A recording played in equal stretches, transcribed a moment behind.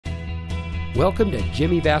Welcome to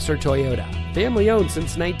Jimmy Vasser Toyota, family owned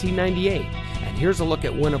since 1998. And here's a look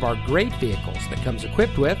at one of our great vehicles that comes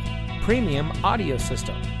equipped with premium audio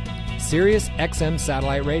system, Sirius XM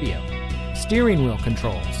satellite radio, steering wheel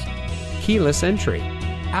controls, keyless entry,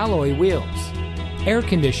 alloy wheels, air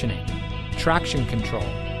conditioning, traction control,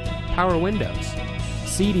 power windows,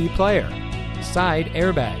 CD player, side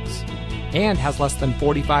airbags, and has less than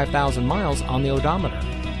 45,000 miles on the odometer.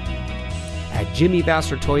 At Jimmy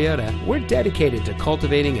Vasser Toyota, we're dedicated to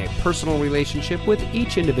cultivating a personal relationship with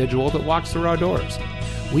each individual that walks through our doors.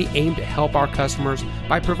 We aim to help our customers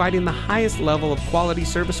by providing the highest level of quality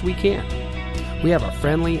service we can. We have a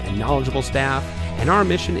friendly and knowledgeable staff, and our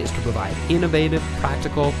mission is to provide innovative,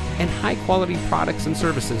 practical, and high-quality products and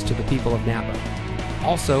services to the people of Napa.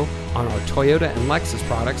 Also, on our Toyota and Lexus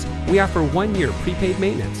products, we offer 1-year prepaid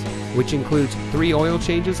maintenance, which includes 3 oil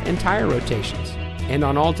changes and tire rotations. And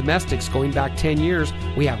on all domestics going back 10 years,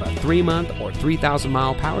 we have a 3-month or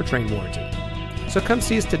 3,000-mile powertrain warranty. So come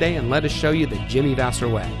see us today and let us show you the Jimmy Vasser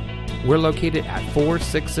way. We're located at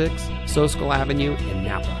 466 Soscol Avenue in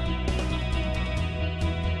Napa.